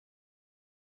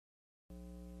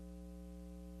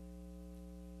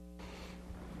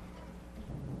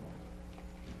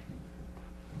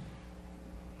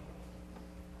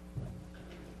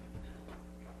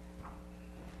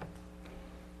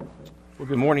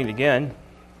Good morning again.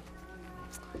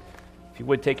 If you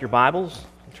would take your Bibles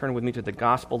and turn with me to the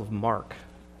Gospel of Mark.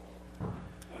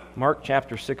 Mark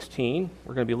chapter 16.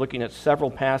 We're going to be looking at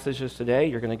several passages today.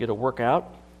 You're going to get a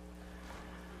workout,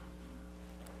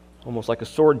 almost like a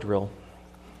sword drill.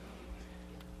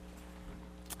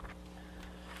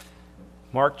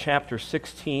 Mark chapter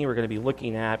 16, we're going to be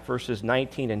looking at verses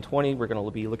 19 and 20. We're going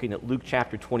to be looking at Luke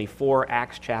chapter 24,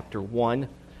 Acts chapter 1,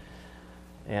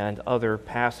 and other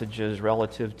passages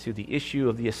relative to the issue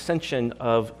of the ascension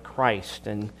of Christ.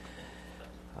 And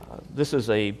this is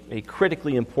a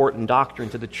critically important doctrine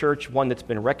to the church, one that's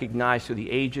been recognized through the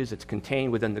ages. It's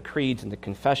contained within the creeds and the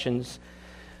confessions,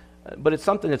 but it's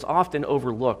something that's often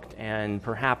overlooked and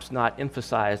perhaps not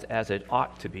emphasized as it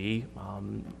ought to be.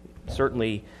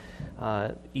 Certainly,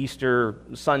 Easter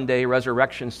Sunday,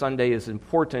 Resurrection Sunday is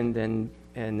important, and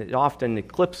it often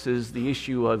eclipses the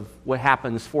issue of what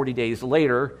happens 40 days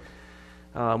later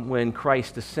when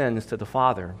Christ ascends to the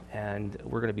Father. And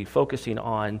we're going to be focusing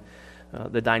on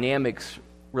the dynamics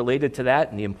related to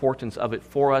that and the importance of it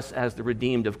for us as the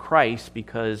redeemed of Christ,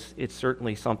 because it's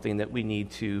certainly something that we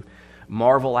need to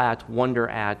marvel at, wonder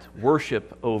at,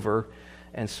 worship over,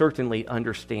 and certainly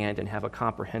understand and have a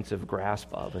comprehensive grasp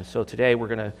of. And so today we're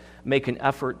going to make an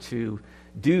effort to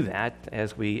do that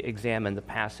as we examine the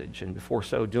passage. And before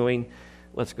so doing,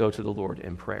 let's go to the Lord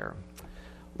in prayer.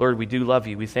 Lord, we do love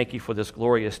you. We thank you for this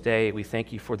glorious day. We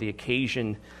thank you for the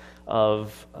occasion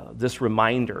of this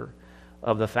reminder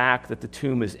of the fact that the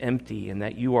tomb is empty and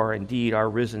that you are indeed our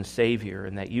risen Savior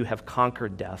and that you have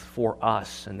conquered death for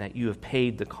us and that you have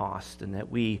paid the cost, and that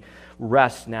we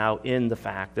rest now in the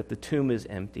fact that the tomb is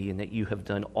empty and that you have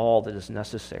done all that is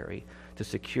necessary to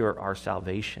secure our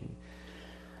salvation.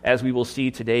 As we will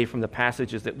see today from the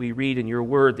passages that we read in your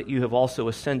word, that you have also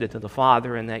ascended to the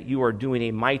Father and that you are doing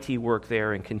a mighty work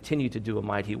there and continue to do a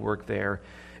mighty work there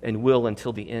and will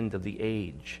until the end of the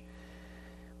age.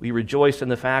 We rejoice in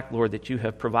the fact, Lord, that you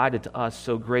have provided to us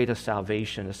so great a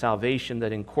salvation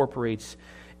that incorporates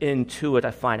into it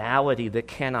a finality that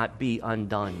cannot be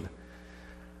undone.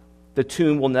 The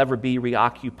tomb will never be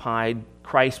reoccupied,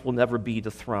 Christ will never be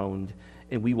dethroned,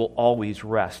 and we will always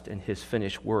rest in his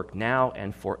finished work now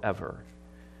and forever.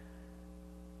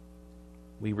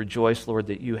 We rejoice, Lord,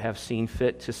 that you have seen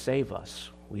fit to save us.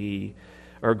 We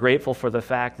are grateful for the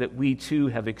fact that we too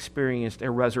have experienced a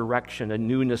resurrection, a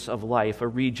newness of life, a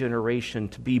regeneration,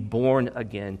 to be born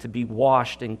again, to be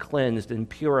washed and cleansed and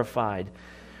purified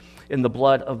in the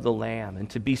blood of the Lamb, and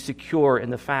to be secure in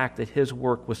the fact that his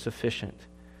work was sufficient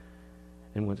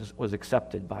and was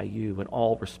accepted by you in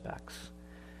all respects.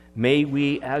 May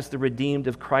we, as the redeemed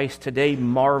of Christ today,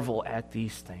 marvel at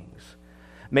these things.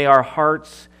 May our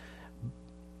hearts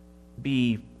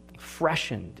be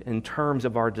freshened in terms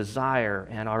of our desire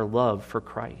and our love for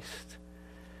Christ.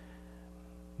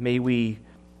 May we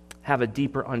have a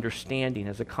deeper understanding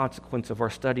as a consequence of our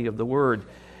study of the Word,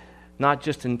 not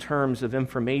just in terms of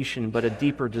information, but a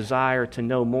deeper desire to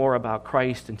know more about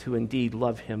Christ and to indeed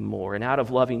love him more. And out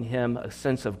of loving him, a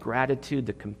sense of gratitude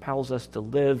that compels us to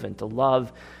live and to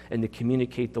love and to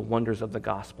communicate the wonders of the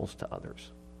Gospels to others.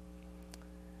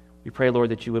 We pray, Lord,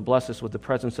 that you would bless us with the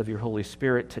presence of your Holy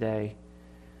Spirit today.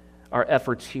 Our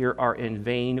efforts here are in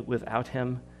vain without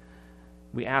him.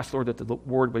 We ask, Lord, that the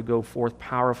word would go forth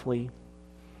powerfully,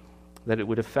 that it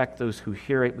would affect those who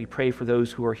hear it. We pray for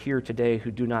those who are here today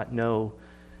who do not know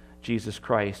Jesus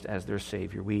Christ as their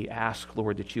Savior. We ask,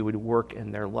 Lord, that you would work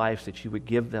in their lives, that you would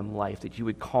give them life, that you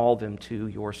would call them to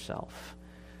yourself.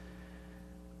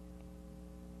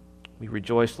 We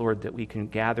rejoice, Lord, that we can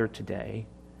gather today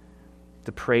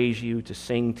to praise you, to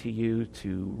sing to you,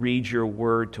 to read your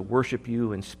word, to worship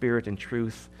you in spirit and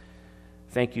truth.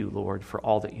 Thank you, Lord, for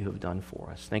all that you have done for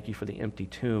us. Thank you for the empty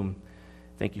tomb.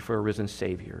 Thank you for a risen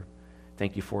Savior.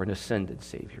 Thank you for an ascended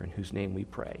Savior, in whose name we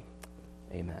pray.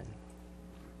 Amen.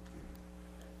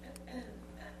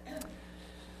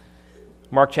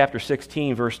 Mark chapter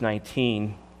 16, verse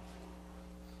 19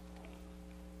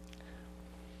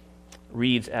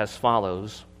 reads as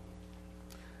follows.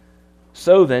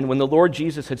 So then, when the Lord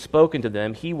Jesus had spoken to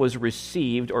them, he was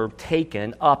received or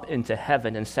taken up into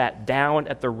heaven and sat down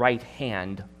at the right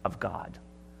hand of God.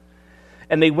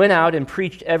 And they went out and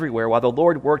preached everywhere while the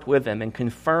Lord worked with them and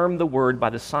confirmed the word by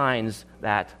the signs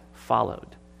that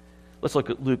followed. Let's look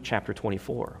at Luke chapter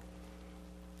 24.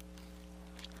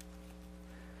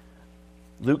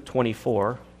 Luke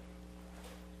 24,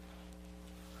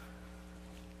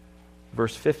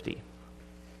 verse 50.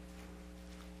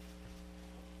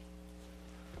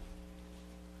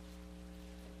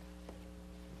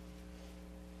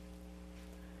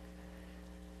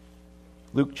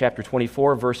 Luke chapter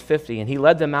 24, verse 50, and he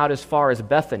led them out as far as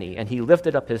Bethany, and he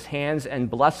lifted up his hands and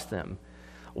blessed them.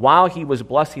 While he was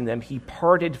blessing them, he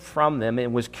parted from them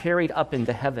and was carried up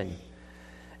into heaven.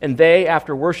 And they,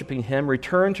 after worshiping him,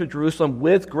 returned to Jerusalem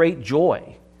with great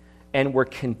joy and were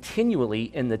continually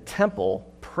in the temple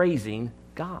praising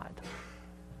God.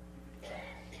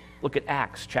 Look at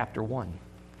Acts chapter 1.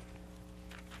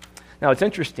 Now, it's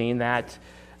interesting that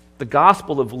the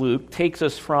Gospel of Luke takes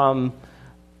us from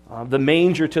the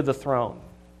manger to the throne.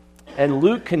 And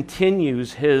Luke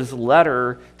continues his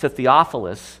letter to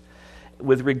Theophilus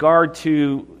with regard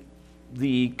to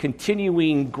the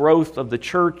continuing growth of the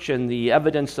church and the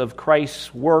evidence of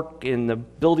Christ's work in the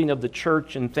building of the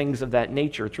church and things of that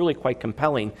nature. It's really quite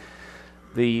compelling.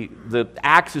 The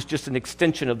Acts is just an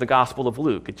extension of the Gospel of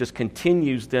Luke. It just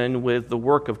continues then with the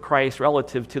work of Christ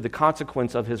relative to the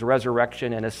consequence of his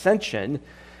resurrection and ascension.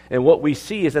 And what we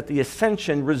see is that the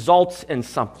ascension results in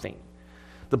something.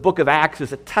 The book of Acts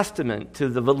is a testament to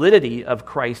the validity of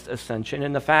Christ's ascension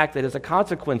and the fact that as a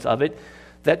consequence of it,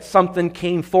 that something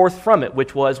came forth from it,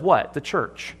 which was what? The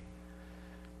church.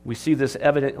 We see this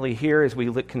evidently here as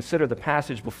we consider the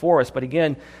passage before us. But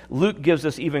again, Luke gives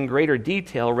us even greater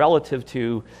detail relative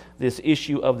to this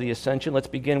issue of the ascension. Let's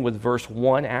begin with verse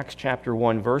 1, Acts chapter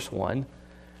 1, verse 1.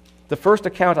 The first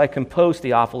account I composed,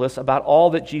 Theophilus, about all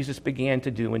that Jesus began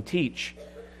to do and teach,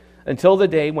 until the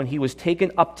day when he was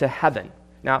taken up to heaven.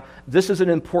 Now, this is an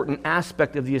important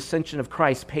aspect of the ascension of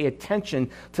Christ. Pay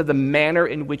attention to the manner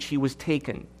in which he was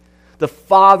taken. The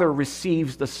Father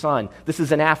receives the Son. This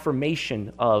is an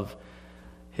affirmation of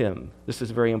him. This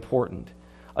is very important.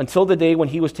 Until the day when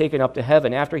he was taken up to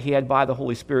heaven, after he had by the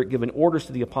Holy Spirit given orders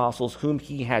to the apostles whom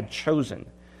he had chosen.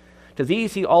 To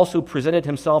these he also presented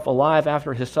himself alive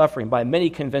after his suffering by many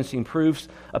convincing proofs,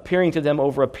 appearing to them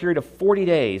over a period of 40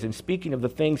 days and speaking of the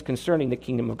things concerning the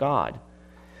kingdom of God.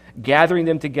 Gathering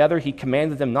them together, he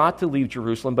commanded them not to leave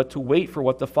Jerusalem, but to wait for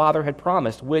what the Father had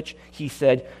promised, which, he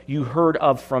said, you heard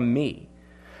of from me.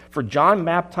 For John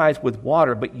baptized with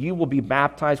water, but you will be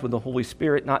baptized with the Holy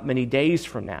Spirit not many days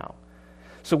from now.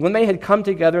 So when they had come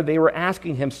together, they were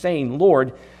asking him, saying,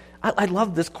 Lord, I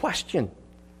love this question.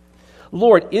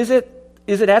 Lord, is it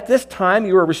at this time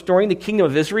you are restoring the kingdom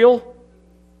of Israel?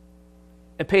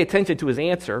 And pay attention to his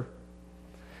answer.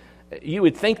 You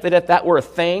would think that if that were a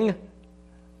thing,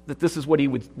 that this is what he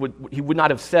would not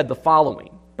have said the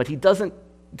following. But he doesn't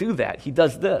do that. He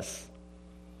does this.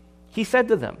 He said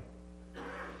to them,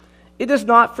 it is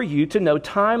not for you to know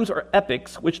times or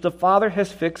epochs which the Father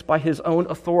has fixed by his own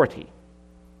authority.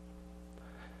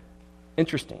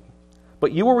 Interesting.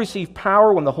 But you will receive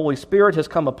power when the Holy Spirit has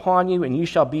come upon you, and you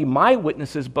shall be my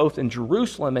witnesses both in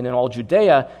Jerusalem and in all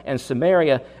Judea and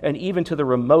Samaria, and even to the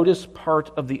remotest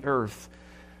part of the earth.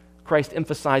 Christ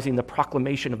emphasizing the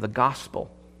proclamation of the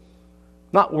gospel.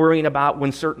 Not worrying about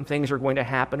when certain things are going to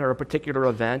happen or a particular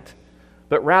event,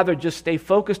 but rather just stay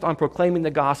focused on proclaiming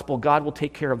the gospel. God will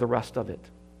take care of the rest of it.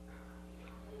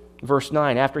 Verse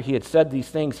 9, after he had said these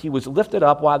things, he was lifted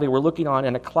up while they were looking on,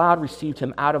 and a cloud received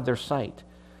him out of their sight.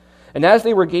 And as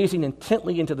they were gazing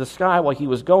intently into the sky while he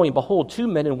was going, behold, 2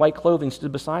 men in white clothing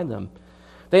stood beside them.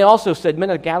 They also said, Men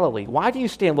of Galilee, why do you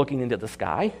stand looking into the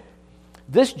sky?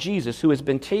 This Jesus, who has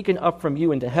been taken up from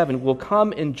you into heaven, will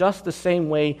come in just the same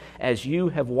way as you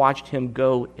have watched him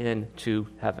go into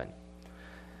heaven.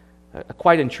 A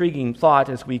quite intriguing thought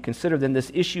as we consider then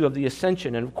this issue of the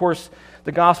ascension. And of course,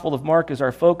 the Gospel of Mark is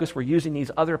our focus. We're using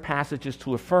these other passages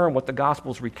to affirm what the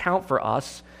Gospels recount for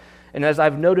us. And as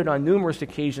I've noted on numerous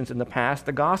occasions in the past,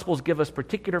 the Gospels give us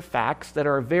particular facts that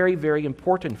are very, very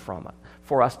important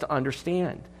for us to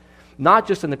understand. Not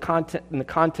just in the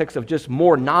context of just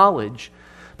more knowledge,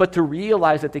 but to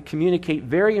realize that they communicate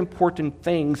very important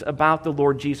things about the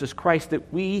Lord Jesus Christ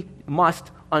that we must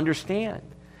understand.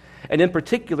 And in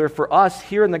particular, for us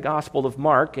here in the Gospel of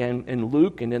Mark and in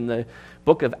Luke and in the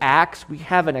book of Acts, we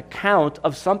have an account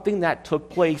of something that took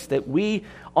place that we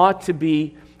ought to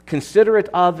be considerate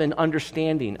of and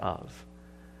understanding of.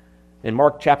 In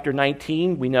Mark chapter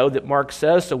 19, we know that Mark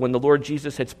says, so when the Lord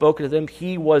Jesus had spoken to them,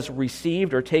 he was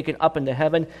received or taken up into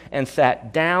heaven and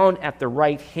sat down at the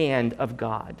right hand of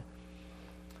God.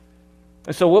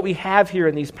 And so what we have here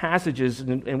in these passages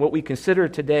and what we consider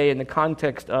today in the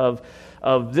context of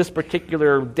this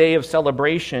particular day of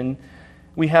celebration,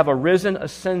 we have a risen,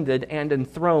 ascended, and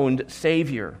enthroned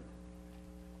Savior.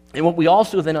 And what we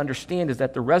also then understand is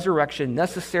that the resurrection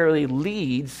necessarily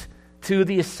leads to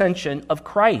the ascension of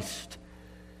Christ.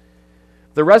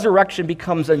 The resurrection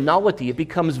becomes a nullity. It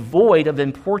becomes void of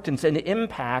importance and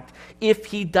impact if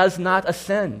he does not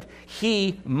ascend.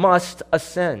 He must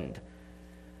ascend.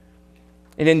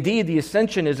 And indeed, the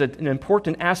ascension is an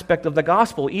important aspect of the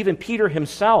gospel. Even Peter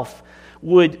himself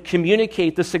would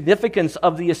communicate the significance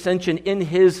of the ascension in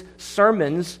his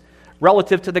sermons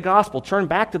relative to the gospel. Turn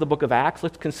back to the book of Acts.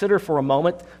 Let's consider for a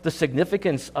moment the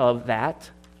significance of that.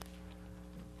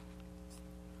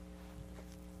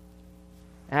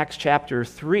 Acts chapter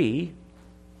 3,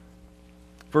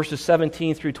 verses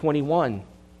 17 through 21.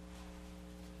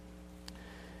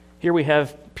 Here we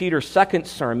have Peter's second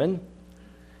sermon.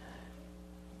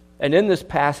 And in this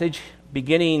passage,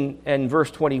 beginning in verse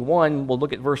 21, we'll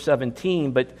look at verse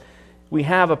 17, but we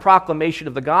have a proclamation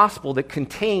of the gospel that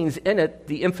contains in it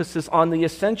the emphasis on the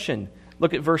ascension.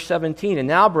 Look at verse 17. And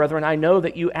now, brethren, I know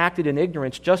that you acted in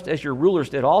ignorance, just as your rulers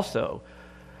did also.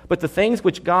 But the things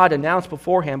which God announced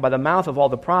beforehand by the mouth of all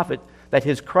the prophet, that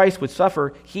his Christ would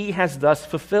suffer, he has thus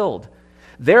fulfilled.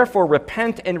 Therefore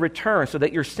repent and return, so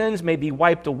that your sins may be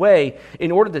wiped away,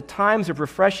 in order that times of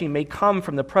refreshing may come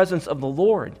from the presence of the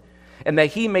Lord, and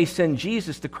that he may send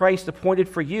Jesus, the Christ appointed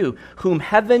for you, whom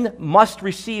heaven must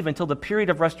receive until the period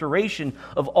of restoration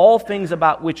of all things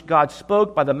about which God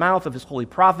spoke by the mouth of his holy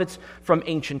prophets from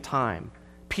ancient time.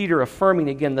 Peter affirming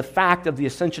again the fact of the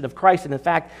ascension of Christ and the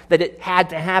fact that it had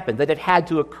to happen, that it had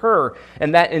to occur,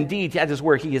 and that indeed that is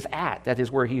where he is at, that is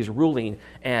where he is ruling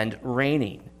and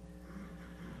reigning.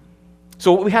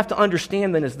 So what we have to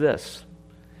understand then is this: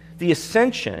 the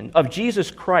ascension of Jesus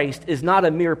Christ is not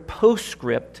a mere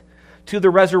postscript to the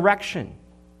resurrection.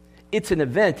 It's an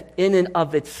event in and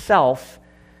of itself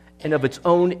and of its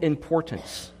own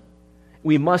importance.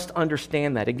 We must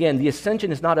understand that. Again, the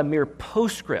ascension is not a mere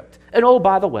postscript. And oh,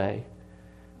 by the way,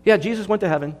 yeah, Jesus went to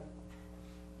heaven.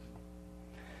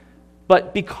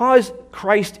 But because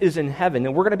Christ is in heaven,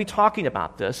 and we're going to be talking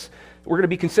about this, we're going to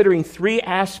be considering three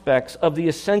aspects of the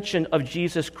ascension of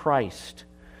Jesus Christ.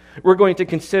 We're going to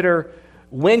consider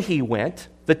when he went,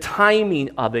 the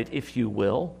timing of it, if you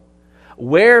will,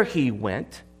 where he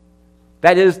went,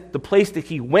 that is, the place that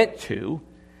he went to,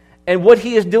 and what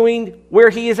he is doing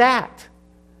where he is at.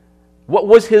 What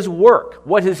was his work?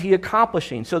 What is he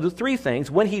accomplishing? So the three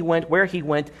things, when he went, where he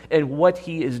went, and what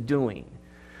he is doing,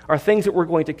 are things that we're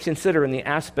going to consider in the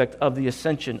aspect of the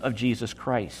ascension of Jesus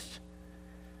Christ.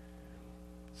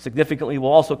 Significantly,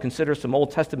 we'll also consider some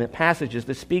Old Testament passages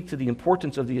that speak to the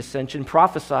importance of the ascension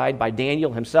prophesied by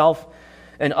Daniel himself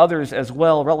and others as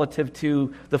well relative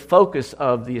to the focus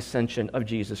of the ascension of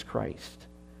Jesus Christ.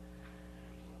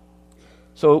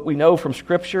 So we know from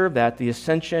Scripture that the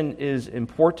ascension is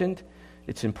important.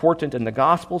 It's important in the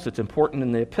Gospels. It's important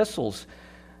in the epistles.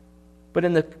 But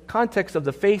in the context of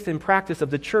the faith and practice of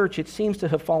the church, it seems to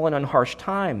have fallen on harsh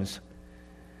times.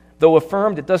 Though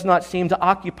affirmed, it does not seem to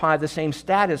occupy the same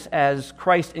status as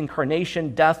Christ's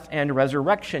incarnation, death, and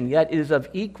resurrection, yet it is of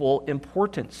equal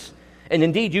importance. And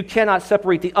indeed, you cannot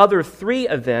separate the other three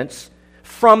events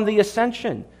from the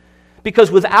ascension,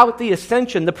 because without the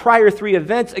ascension, the prior three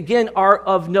events, again, are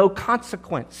of no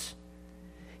consequence.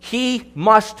 He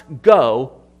must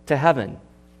go to heaven.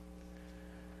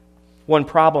 One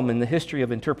problem in the history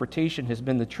of interpretation has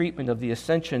been the treatment of the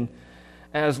ascension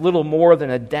as little more than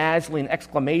a dazzling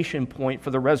exclamation point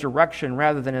for the resurrection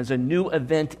rather than as a new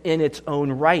event in its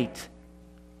own right.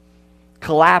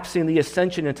 Collapsing the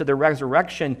ascension into the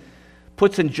resurrection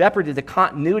puts in jeopardy the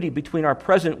continuity between our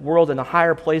present world and the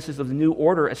higher places of the new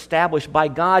order established by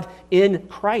God in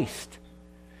Christ.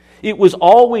 It was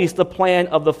always the plan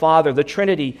of the Father, the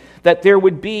Trinity, that there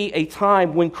would be a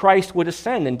time when Christ would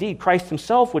ascend. Indeed, Christ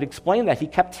himself would explain that. He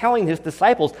kept telling his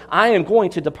disciples, I am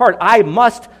going to depart. I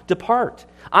must depart.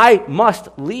 I must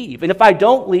leave. And if I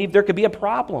don't leave, there could be a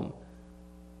problem.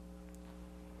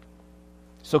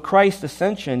 So Christ's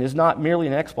ascension is not merely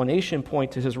an explanation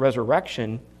point to his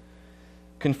resurrection,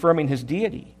 confirming his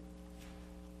deity.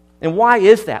 And why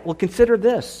is that? Well, consider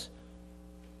this.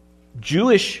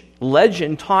 Jewish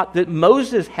legend taught that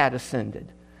Moses had ascended,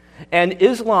 and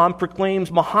Islam proclaims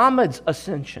Muhammad's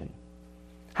ascension.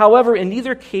 However, in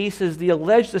neither case is the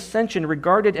alleged ascension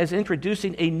regarded as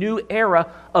introducing a new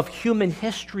era of human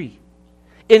history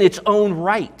in its own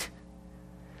right.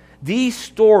 These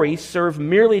stories serve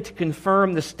merely to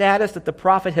confirm the status that the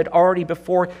prophet had already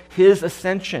before his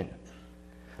ascension.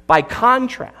 By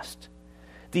contrast,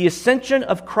 the ascension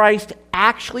of Christ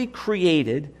actually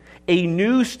created a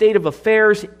new state of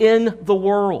affairs in the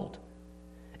world.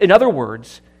 In other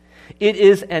words, it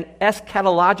is an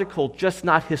eschatological, just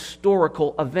not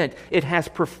historical event. It has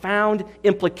profound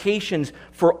implications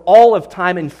for all of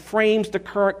time and frames the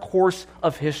current course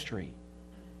of history.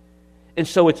 And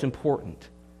so it's important.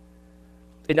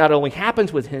 It not only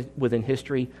happens within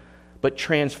history, but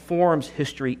transforms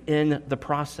history in the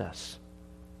process.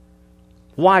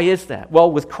 Why is that?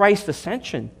 Well, with Christ's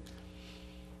ascension,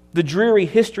 The dreary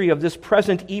history of this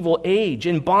present evil age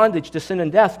in bondage to sin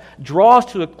and death draws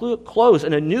to a close,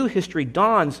 and a new history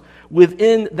dawns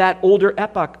within that older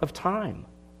epoch of time.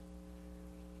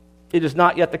 It is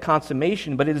not yet the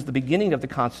consummation, but it is the beginning of the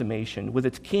consummation, with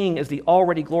its king as the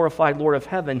already glorified Lord of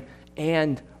heaven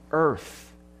and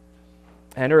earth.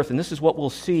 And this is what we'll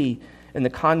see in the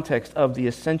context of the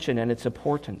ascension and its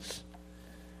importance.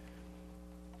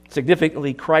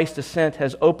 Significantly, Christ's ascent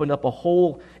has opened up a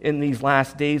hole in these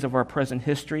last days of our present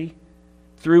history,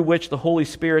 through which the Holy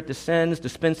Spirit descends,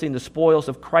 dispensing the spoils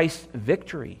of Christ's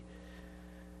victory.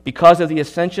 Because of the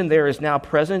ascension, there is now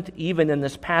present, even in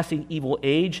this passing evil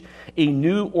age, a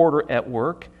new order at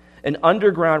work, an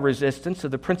underground resistance to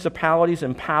the principalities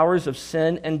and powers of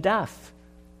sin and death.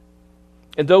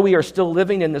 And though we are still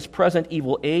living in this present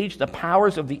evil age, the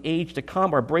powers of the age to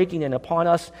come are breaking in upon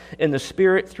us in the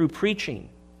Spirit through preaching,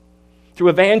 through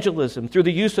evangelism, through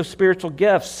the use of spiritual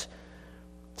gifts,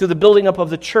 through the building up of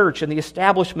the church and the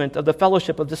establishment of the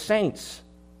fellowship of the saints.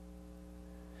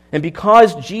 And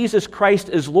because Jesus Christ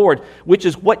is Lord, which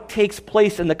is what takes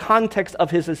place in the context of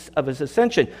his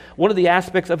ascension, one of the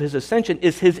aspects of his ascension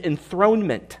is his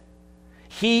enthronement.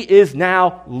 He is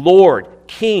now Lord,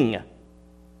 King.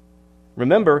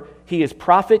 Remember, he is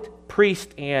prophet,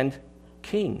 priest, and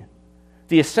king.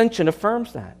 The ascension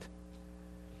affirms that.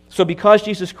 So because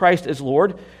Jesus Christ is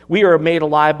Lord, we are made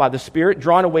alive by the Spirit,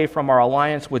 drawn away from our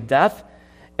alliance with death,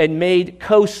 and made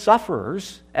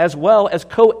co-sufferers as well as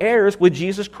co-heirs with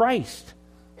Jesus Christ.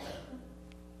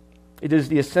 It is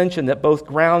the ascension that both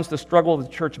grounds the struggle of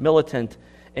the church militant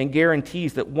and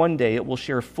guarantees that one day it will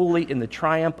share fully in the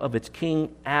triumph of its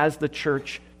king as the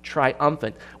church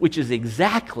triumphant, which is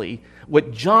exactly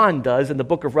what John does in the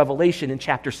book of Revelation in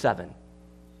chapter 7.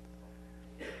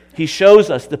 He shows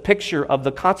us the picture of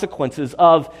the consequences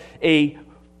of a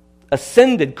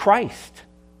ascended Christ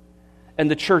and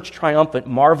the church triumphant,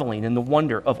 marveling in the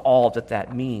wonder of all that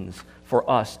that means for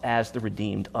us as the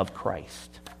redeemed of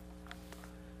Christ.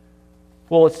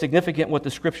 Well, it's significant what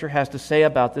the Scripture has to say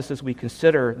about this as we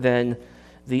consider then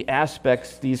the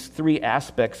aspects, these three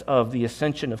aspects of the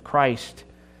ascension of Christ: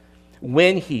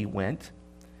 when he went,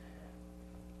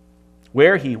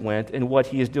 where he went, and what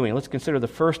he is doing. Let's consider the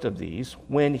first of these,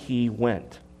 when he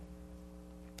went.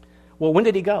 Well, when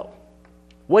did he go?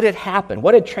 What had happened?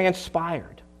 What had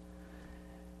transpired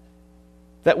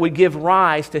that would give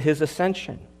rise to his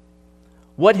ascension?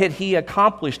 What had he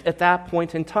accomplished at that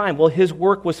point in time? Well, his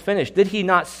work was finished. Did he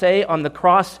not say on the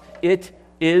cross, "It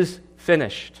is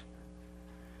finished"?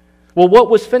 Well, what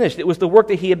was finished? It was the work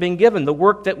that he had been given, the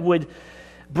work that would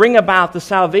bring about the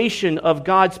salvation of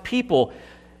God's people.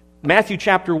 Matthew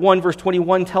chapter 1, verse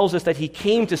 21 tells us that he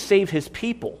came to save his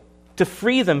people, to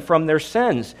free them from their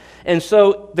sins. And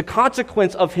so the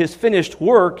consequence of his finished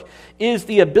work is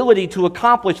the ability to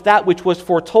accomplish that which was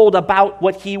foretold about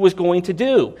what he was going to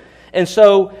do. And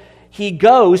so he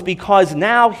goes because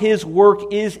now his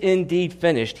work is indeed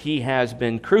finished. He has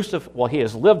been crucified, he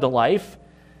has lived a life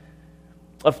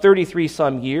of 33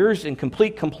 some years in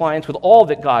complete compliance with all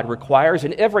that God requires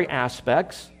in every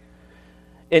aspect,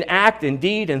 in act, in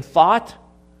deed, in thought,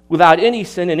 without any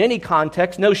sin in any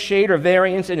context, no shade or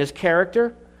variance in his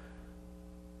character,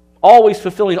 always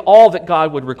fulfilling all that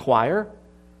God would require.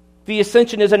 The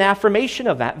ascension is an affirmation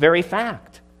of that very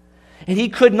fact. And he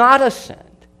could not ascend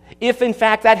if, in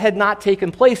fact, that had not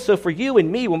taken place. So for you and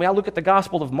me, when we look at the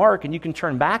Gospel of Mark, and you can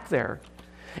turn back there,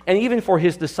 and even for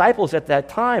his disciples at that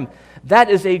time, that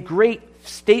is a great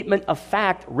statement of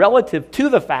fact relative to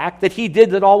the fact that he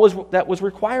did that was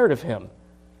required of him.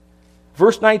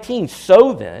 Verse 19,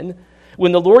 so then,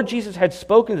 when the Lord Jesus had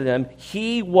spoken to them,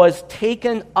 he was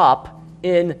taken up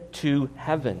into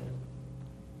heaven.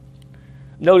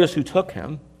 Notice who took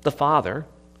him, the Father.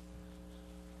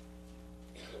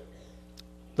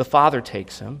 The Father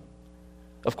takes him.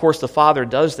 Of course, the Father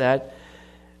does that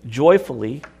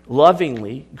joyfully,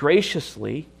 lovingly,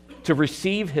 graciously, to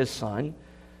receive his Son,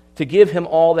 to give him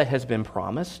all that has been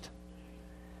promised,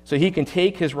 so he can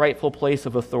take his rightful place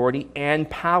of authority and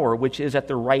power, which is at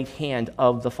the right hand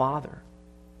of the Father.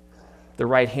 The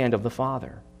right hand of the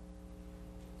Father.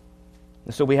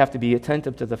 And so we have to be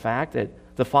attentive to the fact that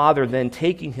the Father then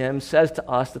taking him says to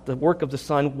us that the work of the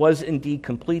Son was indeed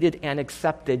completed and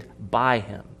accepted by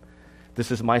him.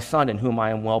 This is my Son in whom I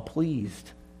am well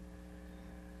pleased.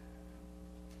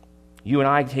 You and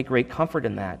I take great comfort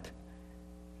in that.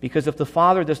 Because if the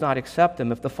Father does not accept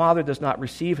him, if the Father does not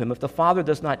receive him, if the Father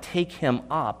does not take him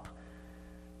up,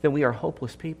 then we are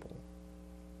hopeless people.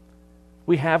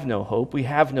 We have no hope. We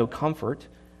have no comfort.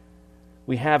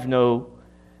 We have no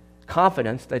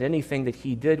confidence that anything that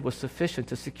he did was sufficient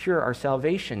to secure our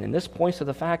salvation. And this points to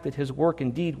the fact that his work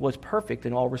indeed was perfect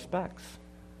in all respects.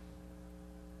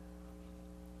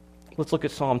 Let's look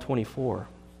at Psalm 24.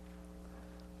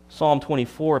 Psalm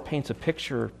 24 paints a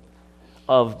picture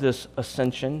of this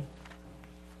ascension.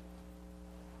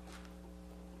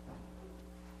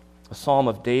 A psalm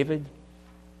of David.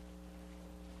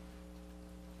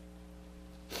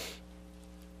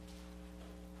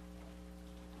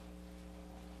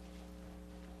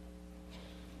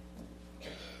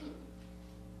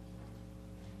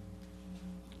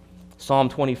 Psalm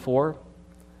 24.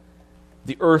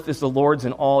 The earth is the Lord's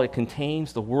and all it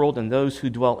contains, the world and those who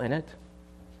dwell in it.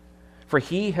 For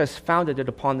he has founded it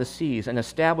upon the seas and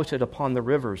established it upon the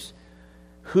rivers.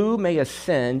 Who may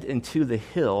ascend into the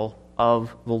hill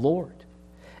of the Lord?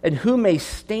 And who may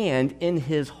stand in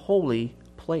his holy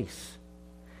place?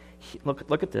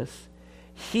 Look at this.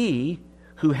 He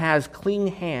who has clean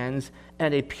hands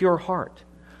and a pure heart,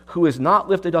 who has not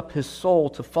lifted up his soul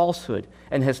to falsehood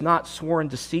and has not sworn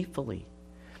deceitfully.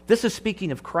 This is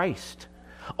speaking of Christ.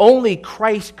 Only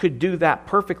Christ could do that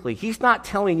perfectly. He's not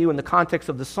telling you in the context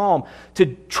of the psalm to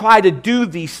try to do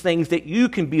these things that you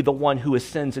can be the one who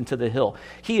ascends into the hill.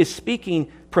 He is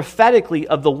speaking prophetically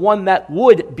of the one that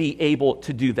would be able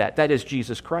to do that. That is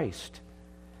Jesus Christ.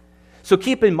 So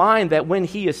keep in mind that when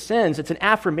he ascends, it's an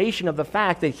affirmation of the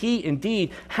fact that he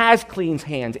indeed has clean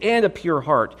hands and a pure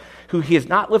heart, who he has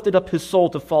not lifted up his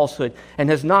soul to falsehood and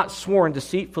has not sworn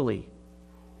deceitfully.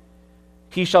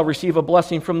 He shall receive a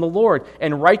blessing from the Lord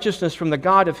and righteousness from the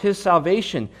God of his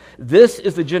salvation. This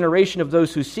is the generation of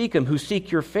those who seek him, who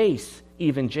seek your face,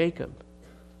 even Jacob.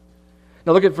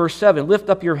 Now look at verse 7. Lift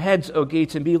up your heads, O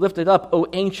gates, and be lifted up, O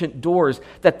ancient doors,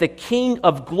 that the King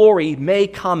of glory may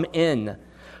come in.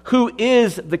 Who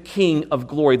is the King of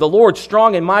glory? The Lord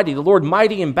strong and mighty, the Lord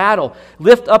mighty in battle.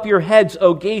 Lift up your heads,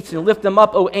 O gates, and lift them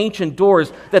up, O ancient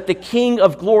doors, that the King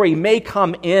of glory may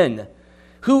come in.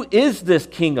 Who is this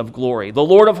King of glory? The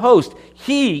Lord of hosts.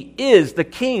 He is the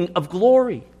King of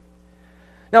glory.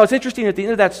 Now it's interesting at the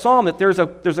end of that psalm that there's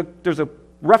a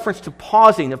reference to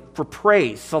pausing for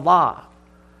praise, Salah,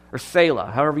 or Selah,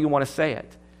 however you want to say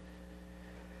it.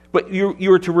 But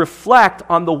you are to reflect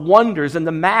on the wonders and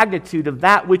the magnitude of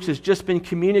that which has just been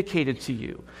communicated to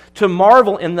you. To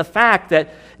marvel in the fact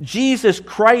that Jesus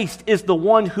Christ is the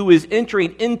one who is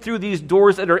entering in through these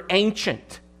doors that are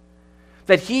ancient.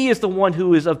 That he is the one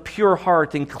who is of pure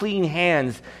heart and clean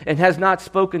hands and has not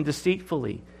spoken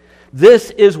deceitfully. This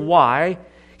is why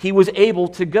he was able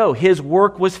to go. His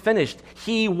work was finished.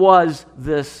 He was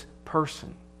this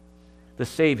person. The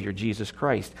Savior, Jesus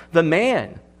Christ. The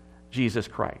man, Jesus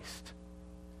Christ.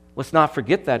 Let's not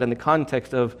forget that in the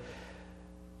context of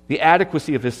the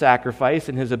adequacy of his sacrifice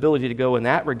and his ability to go in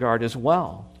that regard as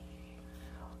well.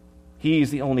 He is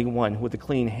the only one with the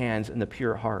clean hands and the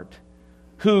pure heart.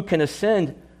 Who can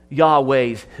ascend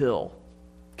Yahweh's hill?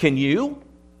 Can you?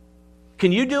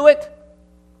 Can you do it?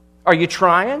 Are you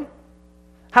trying?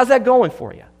 How's that going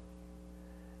for you?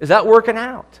 Is that working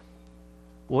out?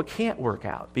 Well, it can't work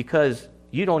out because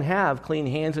you don't have clean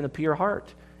hands and a pure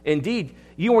heart. Indeed,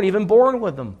 you weren't even born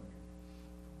with them.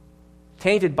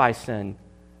 Tainted by sin.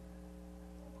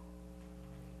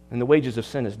 And the wages of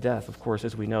sin is death, of course,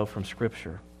 as we know from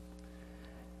Scripture.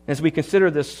 As we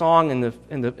consider this song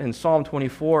in Psalm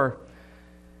 24,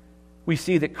 we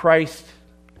see that Christ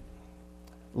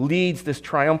leads this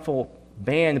triumphal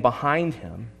band behind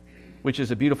him, which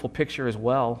is a beautiful picture as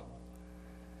well.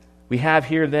 We have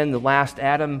here then the last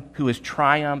Adam who has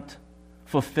triumphed,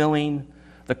 fulfilling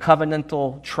the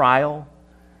covenantal trial,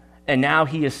 and now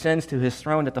he ascends to his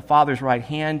throne at the Father's right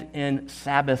hand in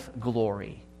Sabbath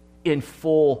glory. In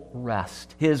full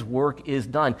rest. His work is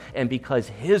done. And because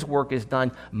his work is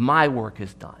done, my work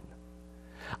is done.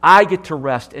 I get to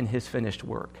rest in his finished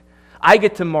work. I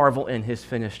get to marvel in his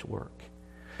finished work.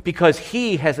 Because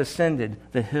he has ascended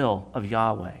the hill of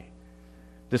Yahweh.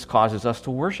 This causes us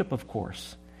to worship, of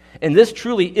course. And this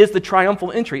truly is the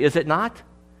triumphal entry, is it not?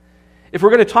 If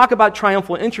we're going to talk about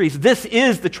triumphal entries, this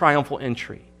is the triumphal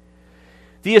entry.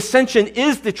 The ascension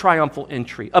is the triumphal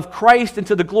entry of Christ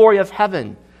into the glory of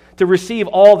heaven, to receive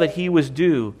all that he was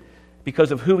due because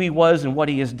of who he was and what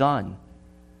he has done.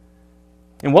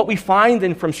 And what we find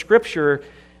then from Scripture,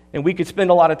 and we could spend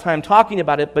a lot of time talking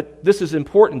about it, but this is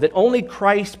important, that only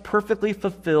Christ perfectly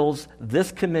fulfills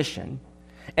this commission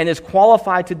and is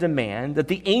qualified to demand that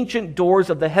the ancient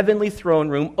doors of the heavenly throne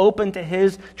room open to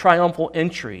his triumphal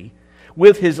entry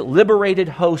with his liberated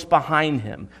host behind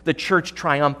him, the church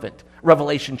triumphant,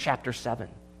 Revelation chapter 7.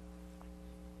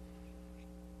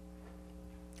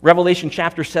 Revelation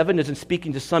chapter 7 isn't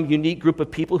speaking to some unique group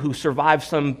of people who survived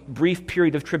some brief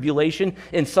period of tribulation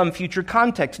in some future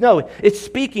context. No, it's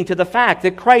speaking to the fact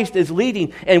that Christ is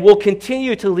leading and will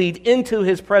continue to lead into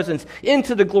his presence,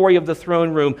 into the glory of the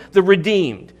throne room, the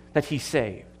redeemed that he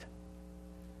saved.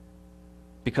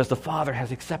 Because the Father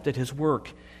has accepted his work.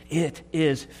 It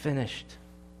is finished.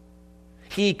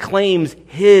 He claims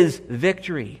his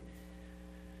victory.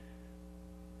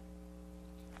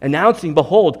 Announcing,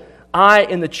 behold, I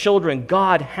and the children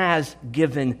God has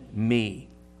given me.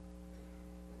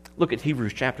 Look at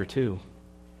Hebrews chapter 2.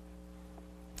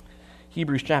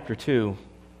 Hebrews chapter 2.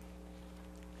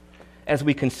 As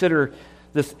we consider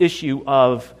this issue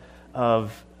of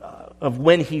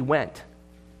when he went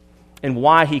and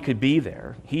why he could be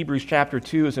there. Hebrews chapter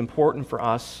 2 is important for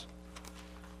us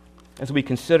as we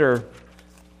consider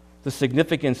the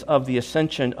significance of the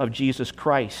ascension of Jesus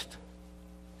Christ.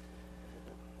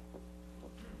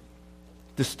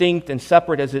 Distinct and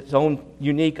separate as its own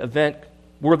unique event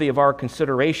worthy of our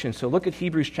consideration. So look at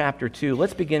Hebrews chapter 2.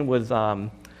 Let's begin with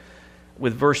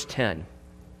verse 10.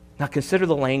 Now consider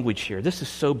the language here. This is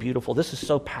so beautiful. This is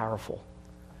so powerful.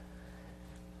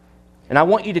 And I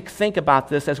want you to think about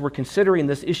this as we're considering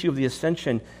this issue of the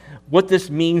ascension, what this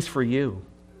means for you.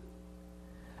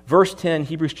 Verse 10,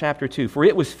 Hebrews chapter 2. For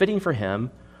it was fitting for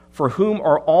him, for whom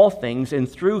are all things, and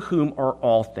through whom are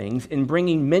all things, in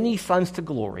bringing many sons to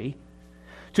glory,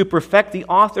 to perfect the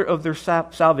author of their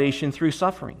salvation through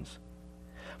sufferings.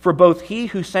 For both he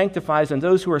who sanctifies and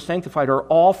those who are sanctified are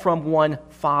all from one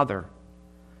Father.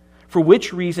 For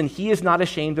which reason he is not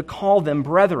ashamed to call them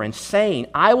brethren, saying,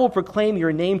 I will proclaim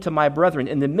your name to my brethren.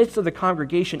 In the midst of the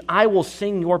congregation, I will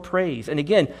sing your praise. And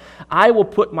again, I will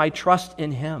put my trust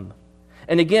in him.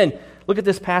 And again, look at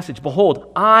this passage.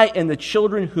 Behold, I and the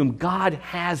children whom God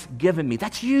has given me.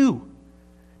 That's you.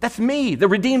 That's me, the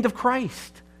redeemed of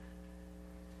Christ.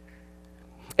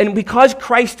 And because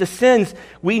Christ ascends,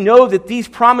 we know that these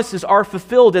promises are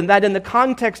fulfilled and that in the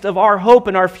context of our hope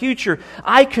and our future,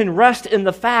 I can rest in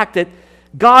the fact that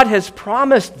God has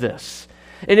promised this.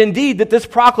 And indeed, that this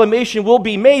proclamation will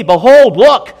be made. Behold,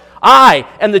 look, I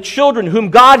and the children whom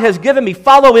God has given me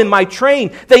follow in my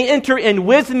train. They enter in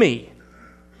with me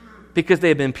because they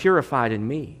have been purified in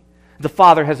me. The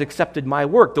Father has accepted my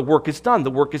work. The work is done.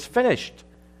 The work is finished.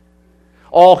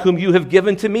 All whom you have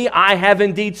given to me, I have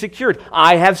indeed secured.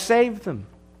 I have saved them.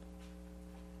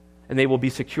 And they will be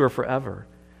secure forever.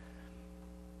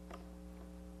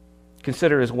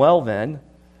 Consider as well then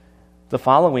the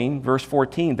following, verse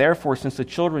 14. Therefore, since the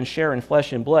children share in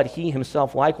flesh and blood, he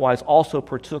himself likewise also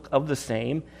partook of the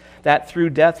same, that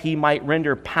through death he might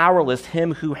render powerless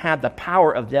him who had the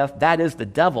power of death, that is the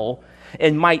devil,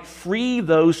 and might free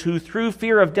those who through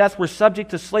fear of death were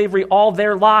subject to slavery all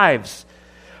their lives.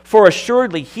 For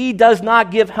assuredly, he does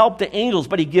not give help to angels,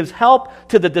 but he gives help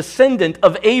to the descendant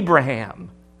of Abraham.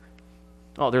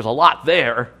 Oh, there's a lot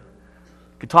there.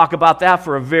 Could talk about that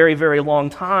for a very, very long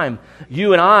time.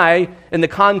 You and I, in the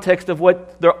context of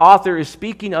what the author is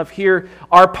speaking of here,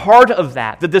 are part of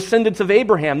that. The descendants of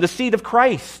Abraham, the seed of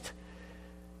Christ.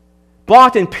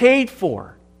 Bought and paid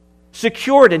for.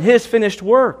 Secured in his finished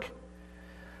work.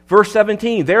 Verse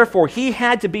 17, therefore he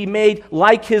had to be made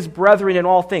like his brethren in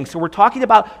all things. So we're talking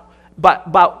about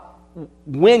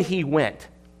when he went.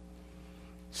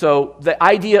 So the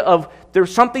idea of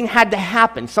there's something had to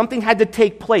happen, something had to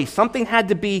take place, something had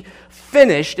to be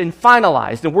finished and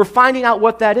finalized. And we're finding out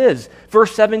what that is.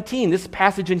 Verse 17, this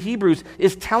passage in Hebrews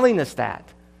is telling us that.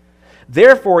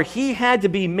 Therefore, he had to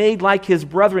be made like his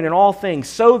brethren in all things,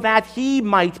 so that he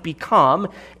might become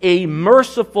a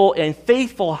merciful and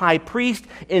faithful high priest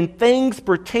in things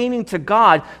pertaining to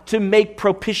God, to make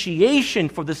propitiation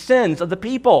for the sins of the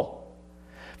people.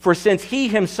 For since he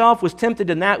himself was tempted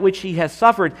in that which he has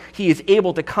suffered, he is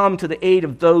able to come to the aid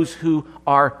of those who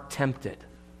are tempted.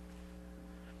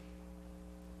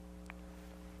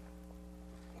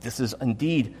 This is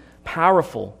indeed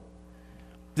powerful.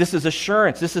 This is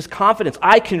assurance. This is confidence.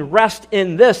 I can rest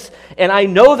in this, and I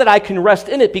know that I can rest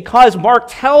in it because Mark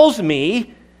tells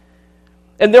me,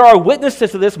 and there are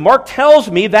witnesses to this, Mark tells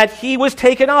me that he was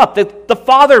taken up, that the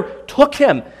Father took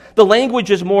him. The language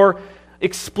is more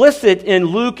explicit in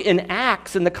Luke and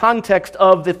Acts in the context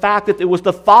of the fact that it was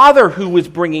the Father who was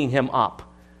bringing him up.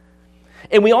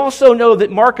 And we also know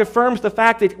that Mark affirms the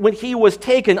fact that when he was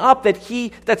taken up,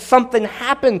 that something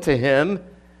happened to him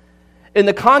in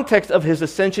the context of his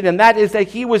ascension, and that is that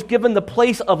he was given the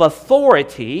place of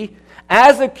authority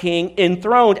as a king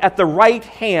enthroned at the right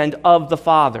hand of the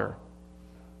Father.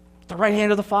 The right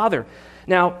hand of the Father.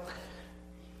 Now,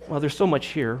 well, there's so much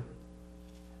here.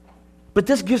 But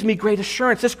this gives me great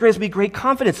assurance. This gives me great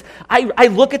confidence. I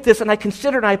look at this and I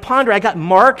consider and I ponder. I got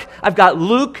Mark. I've got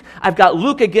Luke. I've got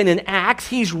Luke again in Acts.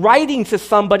 He's writing to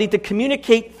somebody to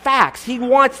communicate facts. He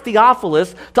wants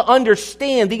Theophilus to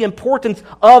understand the importance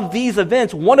of these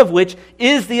events, one of which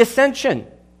is the Ascension.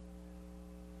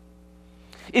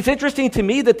 It's interesting to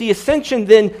me that the Ascension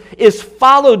then is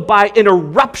followed by an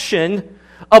eruption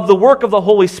of the work of the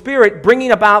Holy Spirit,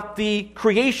 bringing about the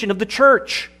creation of the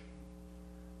church.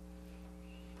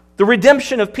 The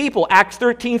redemption of people, Acts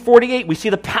 13:48, we see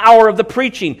the power of the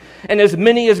preaching, and as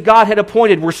many as God had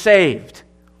appointed were saved.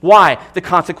 Why? The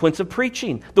consequence of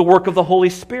preaching, the work of the Holy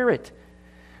Spirit.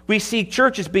 We see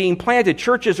churches being planted,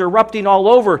 churches erupting all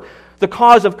over, the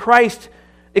cause of Christ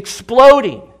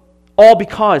exploding, all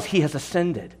because He has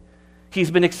ascended.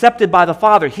 He's been accepted by the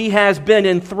Father. He has been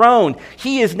enthroned.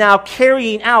 He is now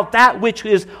carrying out that which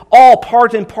is all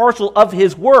part and parcel of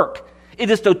His work.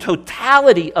 It is the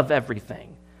totality of everything.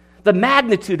 The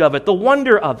magnitude of it, the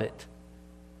wonder of it.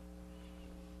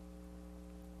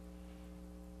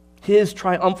 His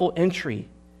triumphal entry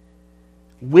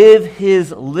with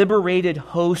His liberated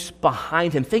hosts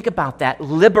behind Him. Think about that.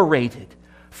 Liberated,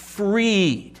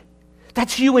 freed.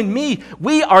 That's you and me.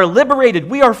 We are liberated.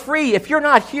 We are free. If you're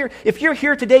not here, if you're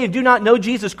here today and do not know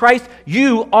Jesus Christ,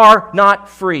 you are not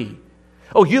free.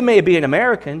 Oh, you may be an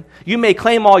American. You may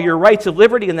claim all your rights of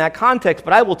liberty in that context,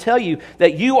 but I will tell you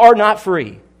that you are not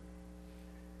free.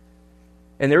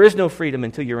 And there is no freedom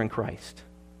until you're in Christ.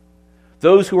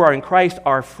 Those who are in Christ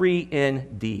are free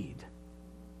indeed.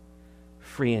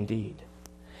 Free indeed.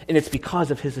 And it's because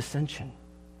of His ascension.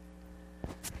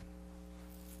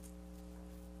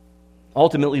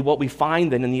 Ultimately, what we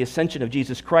find then in the ascension of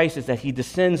Jesus Christ is that He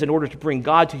descends in order to bring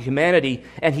God to humanity,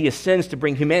 and He ascends to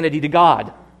bring humanity to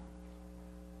God.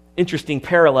 Interesting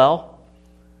parallel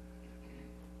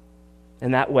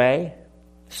in that way.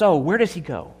 So, where does He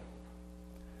go?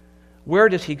 Where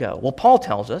does He go? Well, Paul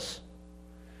tells us.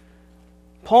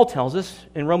 Paul tells us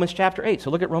in Romans chapter 8. So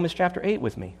look at Romans chapter 8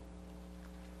 with me.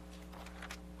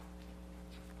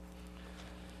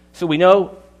 So we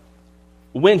know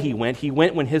when He went. He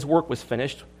went when His work was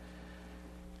finished,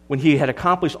 when He had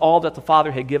accomplished all that the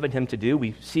Father had given Him to do.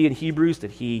 We see in Hebrews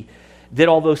that He did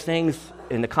all those things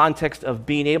in the context of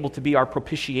being able to be our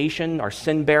propitiation, our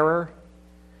sin bearer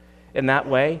in that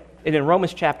way. And in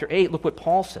Romans chapter 8, look what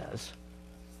Paul says.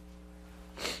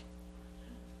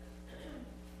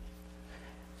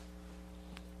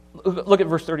 Look at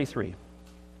verse 33.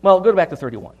 Well, go back to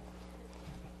 31.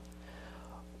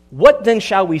 What then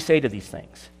shall we say to these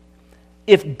things?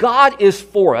 If God is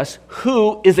for us,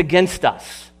 who is against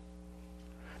us?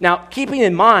 Now, keeping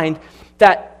in mind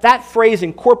that that phrase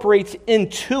incorporates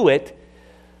into it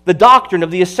the doctrine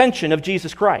of the ascension of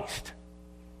Jesus Christ.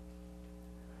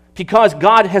 Because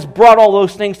God has brought all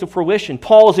those things to fruition,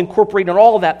 Paul is incorporating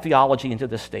all of that theology into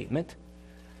this statement.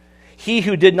 He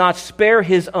who did not spare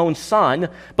His own Son,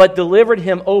 but delivered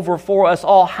Him over for us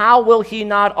all, how will He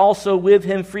not also with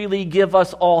Him freely give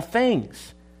us all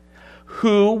things?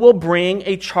 Who will bring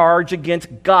a charge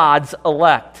against God's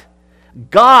elect?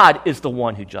 God is the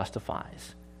one who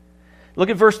justifies.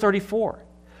 Look at verse 34.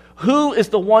 Who is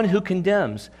the one who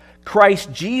condemns?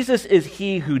 Christ Jesus is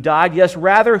He who died, yes,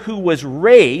 rather who was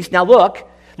raised. Now look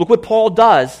what Paul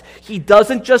does. He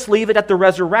doesn't just leave it at the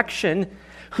resurrection,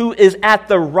 who is at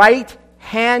the right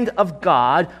hand of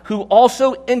God, who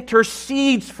also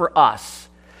intercedes for us.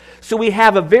 So we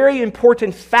have a very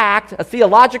important fact, a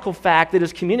theological fact that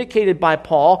is communicated by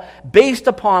Paul based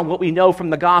upon what we know from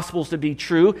the Gospels to be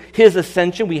true, His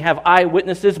ascension. We have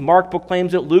eyewitnesses. Mark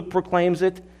proclaims it. Luke proclaims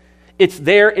it. It's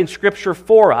there in Scripture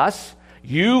for us.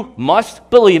 You must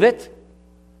believe it.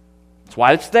 That's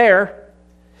why it's there.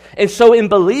 And so in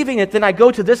believing it, then I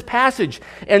go to this passage,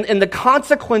 and the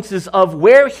consequences of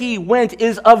where He went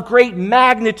is of great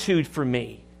magnitude for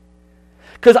me.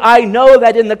 Because I know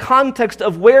that in the context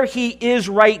of where He is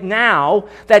right now,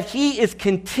 that He is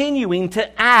continuing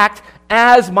to act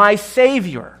as my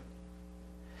Savior.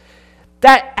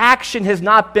 That action has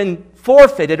not been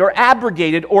forfeited or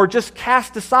abrogated or just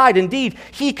cast aside. Indeed,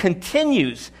 He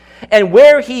continues. And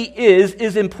where He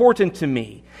is important to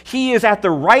me. He is at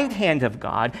the right hand of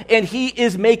God, and He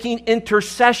is making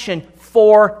intercession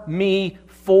for me,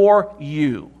 for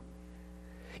you.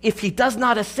 If He does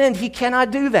not ascend, He cannot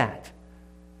do that.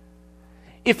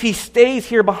 If He stays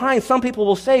here behind, some people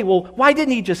will say, well, why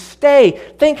didn't He just stay?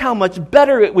 Think how much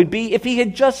better it would be if He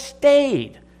had just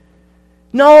stayed.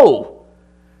 No.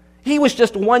 He was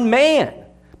just one man.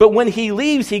 But when He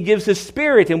leaves, He gives His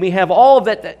Spirit, and we have all of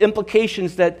that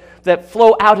implications that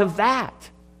flow out of that.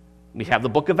 We have the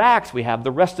book of Acts. We have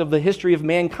the rest of the history of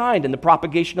mankind and the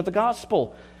propagation of the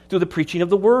gospel through the preaching of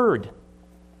the Word.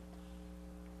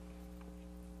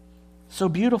 So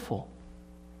beautiful.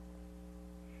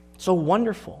 So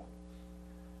wonderful.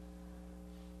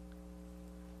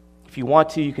 If you want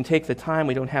to, you can take the time.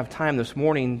 We don't have time this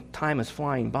morning. Time is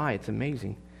flying by. It's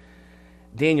amazing.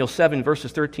 Daniel 7,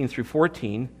 verses 13 through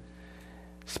 14,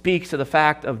 speaks to the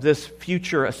fact of this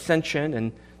future ascension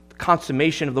and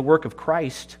consummation of the work of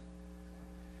Christ.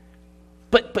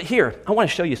 But here, I want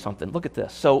to show you something. Look at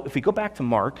this. So if we go back to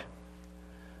Mark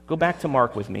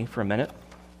with me for a minute.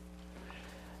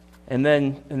 And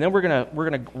then we're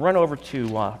gonna run over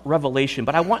to Revelation.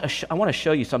 But I want to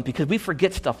show you something, because we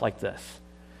forget stuff like this.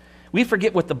 We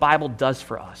forget what the Bible does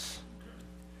for us.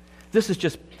 This is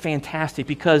just fantastic,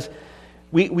 because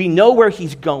we know where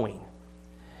he's going.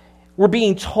 We're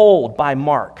being told by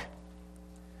Mark.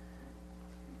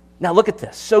 Now look at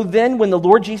this. So then, when the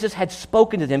Lord Jesus had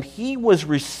spoken to them, he was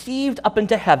received up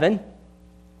into heaven,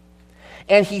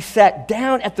 and he sat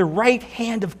down at the right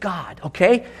hand of God.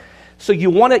 Okay? So you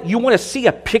want to see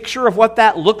a picture of what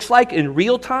that looks like in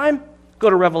real time? Go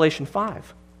to Revelation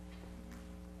 5.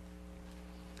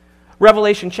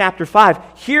 Revelation chapter 5.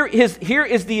 Here is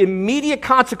the immediate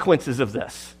consequences of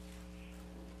this.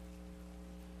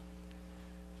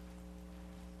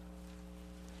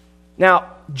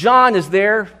 Now, John is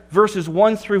there. Verses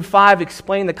 1 through 5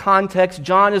 explain the context.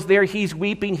 John is there. He's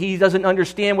weeping. He doesn't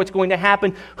understand what's going to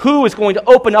happen. Who is going to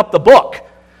open up the book?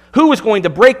 Who is going to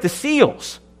break the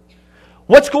seals?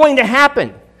 What's going to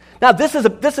happen? Now, this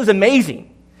is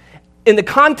amazing. In the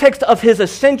context of his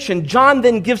ascension, John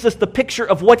then gives us the picture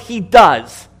of what he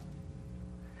does.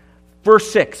 Verse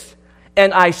 6,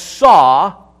 and I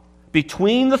saw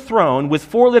between the throne with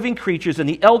 4 living creatures and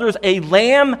the elders a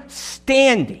lamb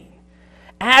standing,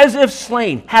 as if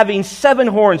slain, having 7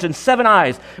 horns and 7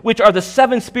 eyes, which are the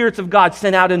 7 spirits of God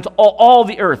sent out into all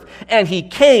the earth. And he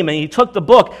came and he took the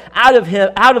book out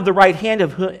of the right hand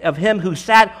of him who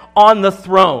sat on the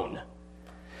throne.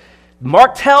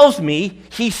 Mark tells me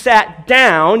he sat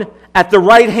down at the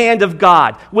right hand of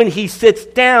God. When he sits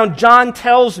down, John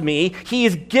tells me he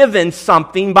is given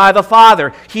something by the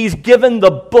Father. He's given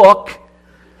the book,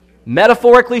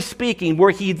 metaphorically speaking, where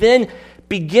he then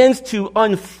begins to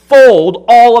unfold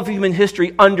all of human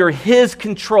history under his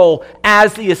control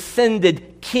as the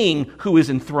ascended king who is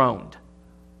enthroned.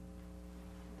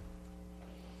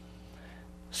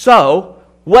 So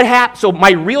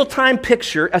my real-time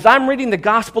picture, as I'm reading the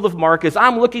Gospel of Mark, as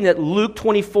I'm looking at Luke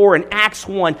 24 and Acts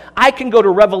 1, I can go to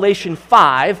Revelation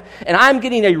 5, and I'm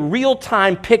getting a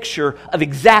real-time picture of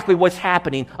exactly what's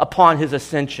happening upon his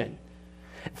ascension.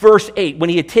 Verse 8, when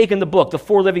he had taken the book, the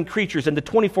 4 living creatures and the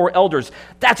 24 elders,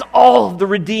 that's all of the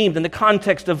redeemed in the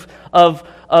context of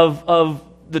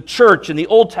the church in the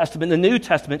Old Testament and the New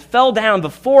Testament, fell down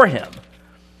before him,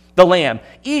 the Lamb,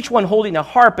 each one holding a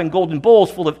harp and golden bowls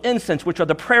full of incense, which are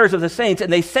the prayers of the saints.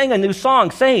 And they sang a new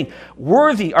song, saying,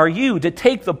 worthy are you to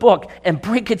take the book and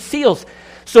break its seals.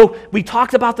 So we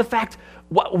talked about the fact,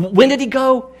 when did he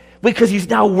go? Because he's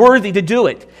now worthy to do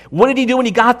it. What did he do when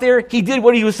he got there? He did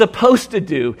what he was supposed to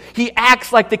do. He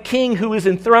acts like the king who is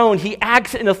enthroned. He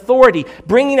acts in authority,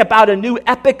 bringing about a new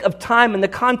epoch of time in the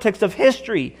context of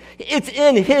history. It's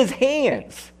in his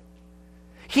hands.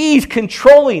 He's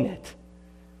controlling it.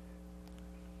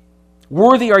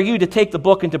 Worthy are you to take the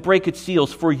book and to break its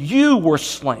seals, for you were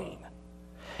slain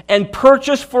and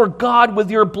purchased for God with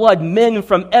your blood men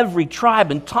from every tribe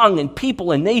and tongue and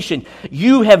people and nation.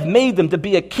 You have made them to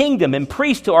be a kingdom and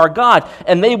priests to our God,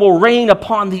 and they will reign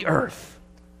upon the earth.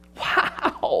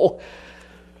 Wow!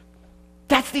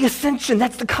 That's the ascension.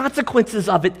 That's the consequences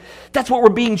of it. That's what we're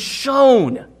being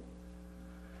shown.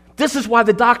 This is why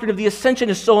the doctrine of the ascension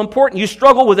is so important. You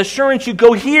struggle with assurance, you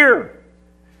go here.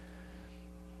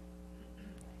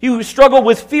 You struggle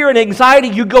with fear and anxiety,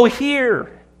 you go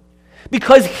here.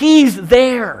 Because he's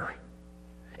there.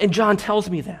 And John tells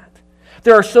me that.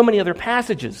 There are so many other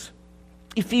passages.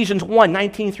 Ephesians 1,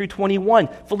 19 through 21.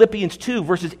 Philippians 2,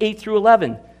 verses 8 through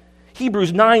 11.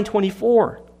 Hebrews 9,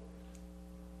 24.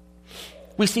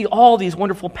 We see all these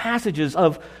wonderful passages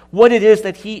of what it is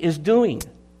that he is doing.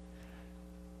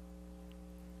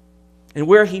 And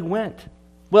where he went.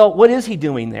 Well, what is he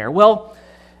doing there? Well,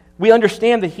 we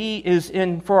understand that he is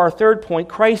in, for our third point,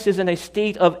 Christ is in a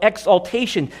state of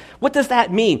exaltation. What does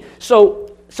that mean?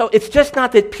 So it's just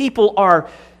not that people are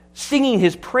singing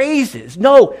his praises.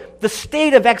 No, the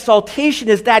state of exaltation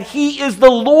is that he is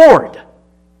the Lord.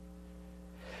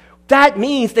 That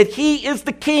means that he is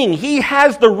the king. He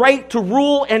has the right to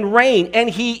rule and reign, and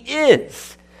he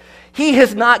is. He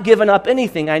has not given up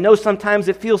anything. I know sometimes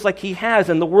it feels like he has,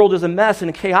 and the world is a mess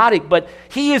and chaotic, but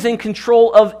he is in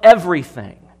control of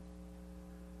everything.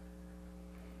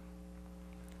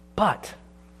 But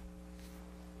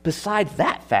besides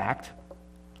that fact,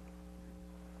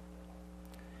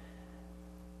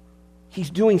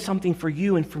 he's doing something for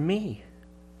you and for me.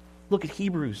 Look at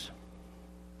Hebrews.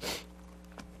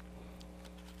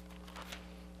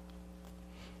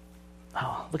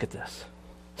 Oh, look at this.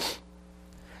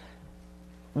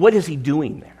 What is he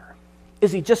doing there?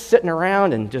 Is he just sitting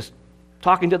around and just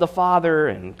talking to the Father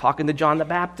and talking to John the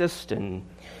Baptist and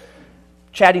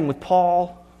chatting with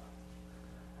Paul?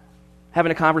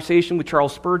 Having a conversation with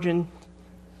Charles Spurgeon,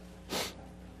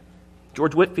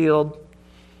 George Whitefield,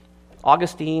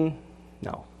 Augustine?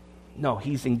 No,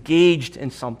 he's engaged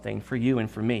in something for you and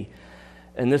for me.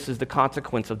 And this is the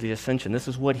consequence of the ascension. This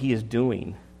is what he is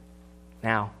doing.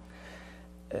 Now,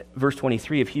 verse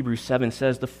 23 of Hebrews 7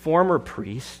 says, the former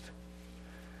priest,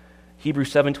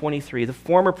 Hebrews 7:23, the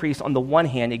former priests on the one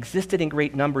hand existed in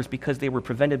great numbers because they were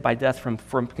prevented by death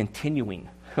from continuing.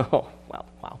 Oh, wow.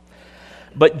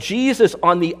 But Jesus,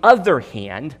 on the other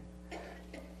hand,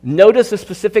 notice a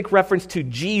specific reference to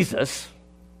Jesus,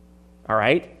 all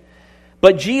right?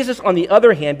 But Jesus, on the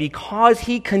other hand, because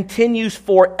he continues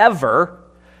forever,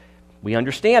 we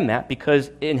understand that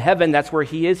because in heaven that's where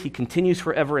he is, he continues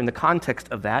forever in the context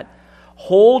of that,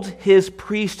 holds his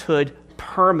priesthood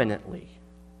permanently.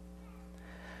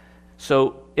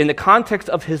 So in the context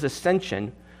of his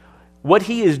ascension, what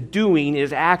he is doing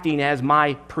is acting as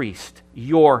my priest,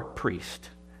 your priest.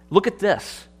 Look at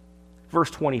this,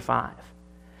 verse 25.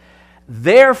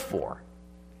 Therefore,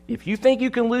 if you think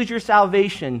you can lose your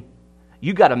salvation,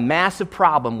 you got a massive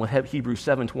problem with Hebrews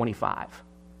 7:25.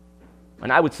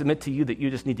 And I would submit to you that you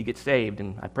just need to get saved,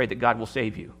 and I pray that God will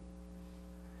save you.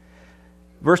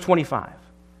 Verse 25.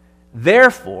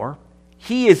 Therefore,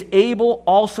 he is able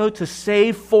also to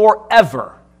save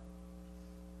forever.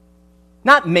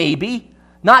 Not maybe,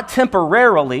 not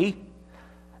temporarily,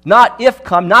 not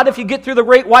if you get through the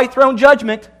great white throne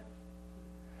judgment.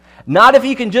 Not if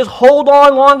you can just hold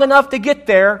on long enough to get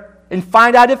there and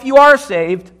find out if you are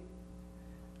saved.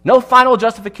 No final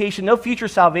justification, no future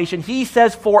salvation. He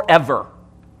says forever.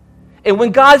 And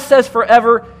when God says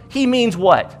forever, he means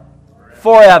what?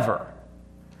 Forever.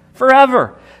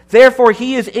 Forever. Therefore,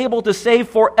 he is able to save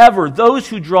forever those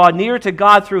who draw near to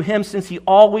God through him, since he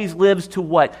always lives to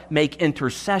what? Make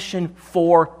intercession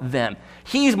for them.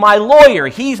 He's my lawyer.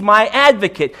 He's my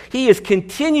advocate. He is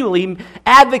continually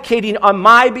advocating on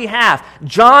my behalf.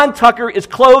 John Tucker is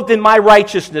clothed in my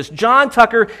righteousness. John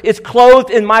Tucker is clothed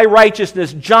in my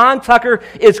righteousness. John Tucker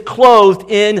is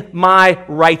clothed in my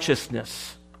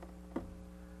righteousness.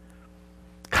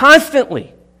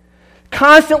 Constantly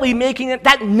making it,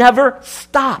 that never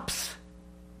stops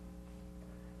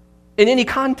in any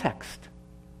context.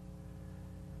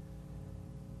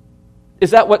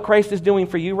 Is that what Christ is doing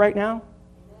for you right now?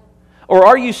 Or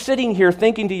are you sitting here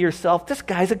thinking to yourself, this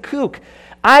guy's a kook.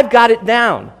 I've got it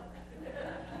down.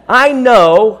 I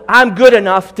know I'm good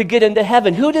enough to get into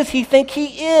heaven. Who does he think he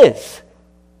is?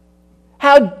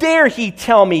 How dare he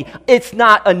tell me it's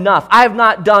not enough? I have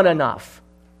not done enough.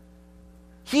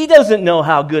 He doesn't know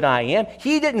how good I am.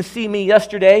 He didn't see me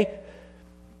yesterday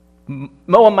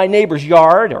mowing my neighbor's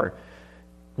yard or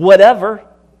whatever.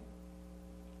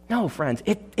 No, friends,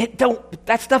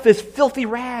 that stuff is filthy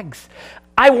rags.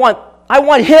 I want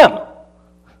him.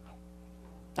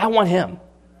 I want him.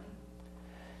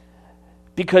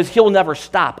 Because he'll never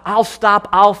stop.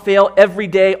 I'll fail every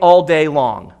day, all day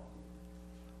long.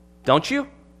 Don't you?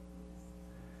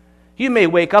 You may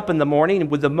wake up in the morning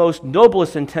with the most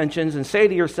noblest intentions and say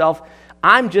to yourself,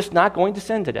 I'm just not going to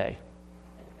sin today.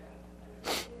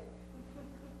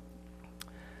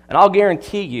 And I'll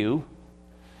guarantee you,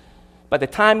 by the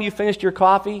time you finished your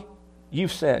coffee,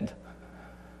 you've sinned.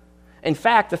 In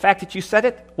fact, the fact that you said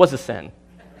it was a sin.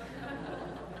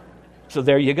 So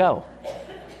there you go.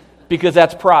 Because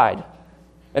that's pride,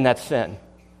 and that's sin.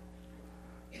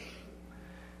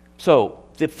 So,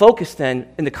 the focus then,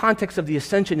 in the context of the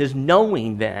ascension, is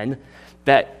knowing then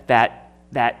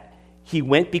that he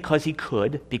went because he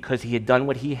could, because he had done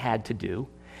what he had to do.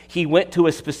 He went to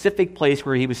a specific place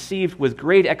where he was received with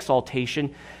great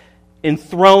exaltation,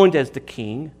 enthroned as the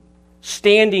king,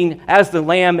 standing as the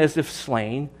lamb as if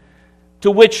slain, to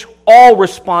which all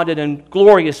responded in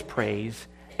glorious praise.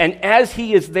 And as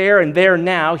he is there and there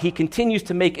now, he continues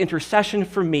to make intercession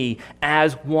for me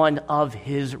as one of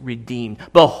his redeemed.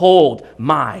 Behold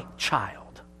my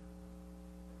child.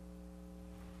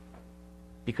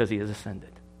 Because he has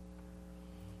ascended.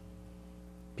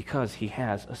 Because he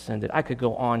has ascended. I could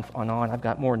go on and on. I've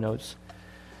got more notes.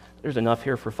 There's enough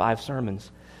here for 5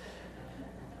 sermons.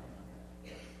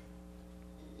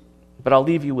 But I'll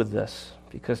leave you with this,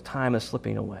 because time is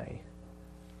slipping away.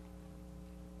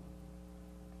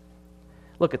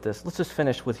 Look at this. Let's just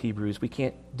finish with Hebrews. We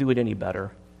can't do it any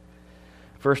better.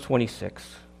 Verse 26.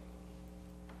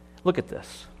 Look at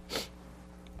this.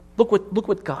 Look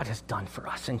what God has done for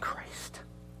us in Christ.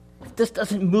 If this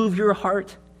doesn't move your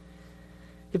heart,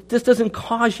 if this doesn't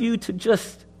cause you to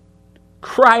just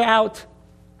cry out,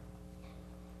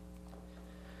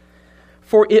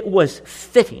 for it was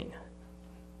fitting.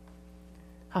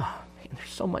 Oh, man, there's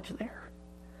so much there.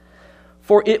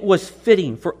 For it was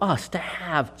fitting for us to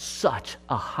have such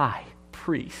a high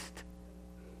priest.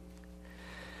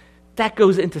 That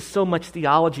goes into so much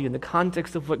theology in the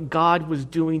context of what God was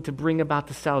doing to bring about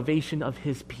the salvation of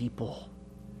his people.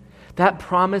 That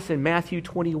promise in Matthew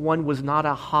 21 was not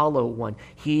a hollow one.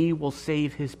 He will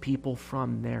save his people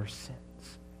from their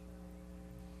sins.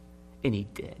 And he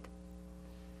did.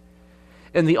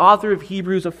 And the author of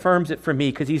Hebrews affirms it for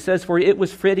me because he says, for it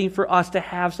was fitting for us to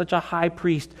have such a high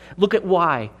priest. Look at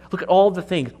why. Look at all the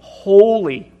things.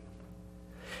 Holy,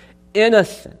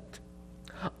 innocent,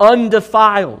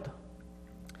 undefiled,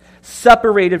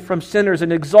 separated from sinners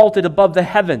and exalted above the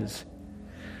heavens,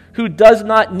 who does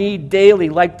not need daily,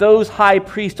 like those high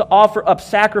priests, to offer up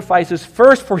sacrifices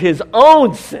first for his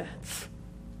own sins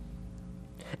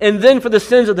and then for the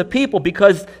sins of the people,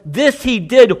 because this he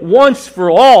did once for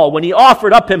all when he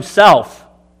offered up himself.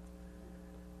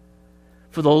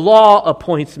 For the law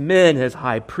appoints men as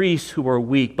high priests who are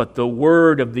weak, but the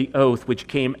word of the oath which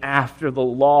came after the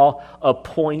law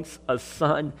appoints a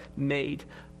son made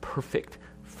perfect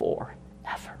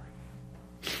forever.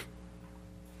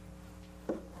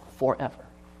 Forever.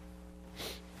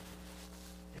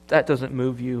 If that doesn't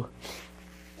move you,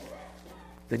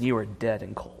 then you are dead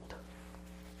and cold.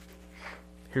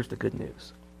 Here's the good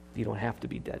news. You don't have to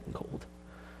be dead and cold.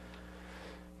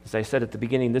 As I said at the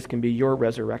beginning, this can be your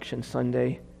Resurrection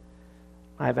Sunday.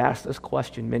 I've asked this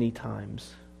question many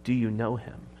times. Do you know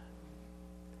him?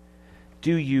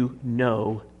 Do you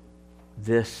know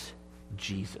this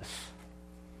Jesus?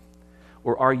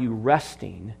 Or are you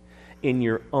resting in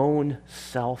your own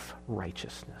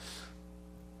self-righteousness?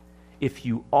 If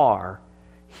you are,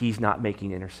 he's not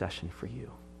making intercession for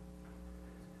you.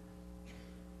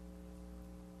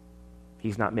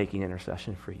 He's not making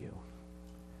intercession for you.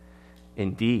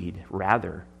 Indeed,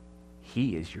 rather,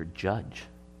 he is your judge.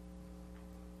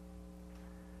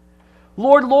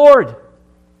 Lord, Lord,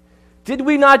 did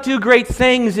we not do great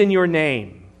things in your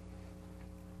name?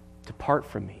 Depart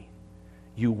from me,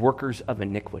 you workers of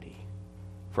iniquity,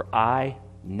 for I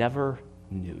never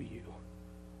knew you.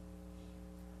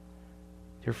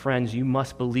 Dear friends, you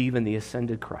must believe in the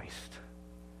ascended Christ.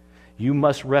 You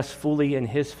must rest fully in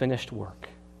his finished work.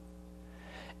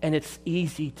 And it's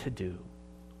easy to do.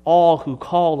 All who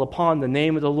call upon the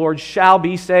name of the Lord shall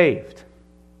be saved.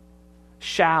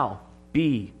 Shall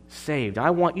be saved.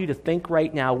 I want you to think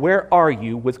right now, where are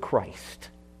you with Christ?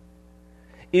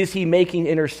 Is he making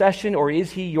intercession or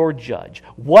is he your judge?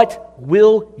 What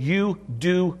will you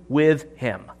do with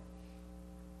him?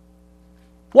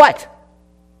 What?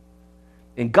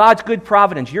 In God's good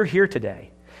providence, you're here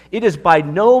today. It is by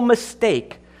no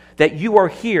mistake that you are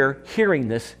here hearing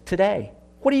this today.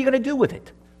 What are you going to do with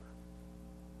it?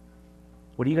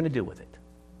 What are you going to do with it?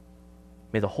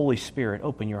 May the Holy Spirit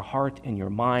open your heart and your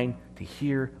mind to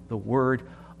hear the word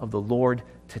of the Lord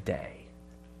today.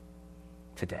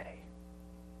 Today.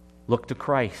 Look to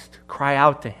Christ. Cry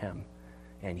out to him,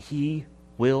 and he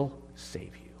will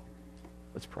save you.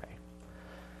 Let's pray.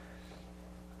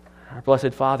 Our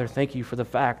blessed Father, thank you for the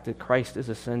fact that Christ is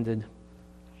ascended,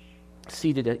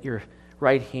 seated at your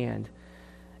right hand,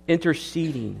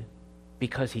 interceding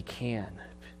because he can.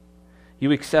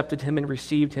 You accepted him and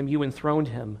received him. You enthroned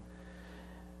him.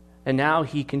 And now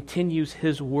he continues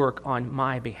his work on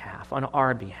my behalf, on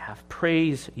our behalf.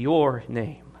 Praise your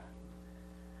name.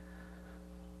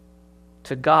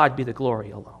 To God be the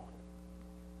glory alone.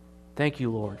 Thank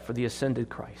you, Lord, for the ascended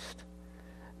Christ.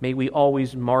 May we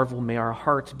always marvel, may our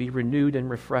hearts be renewed and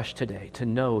refreshed today to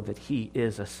know that he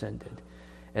is ascended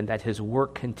and that his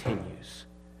work continues.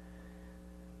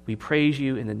 We praise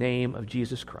you in the name of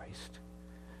Jesus Christ.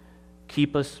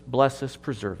 Keep us, bless us,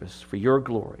 preserve us for your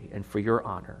glory and for your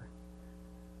honor.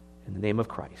 In the name of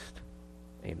Christ,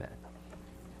 amen.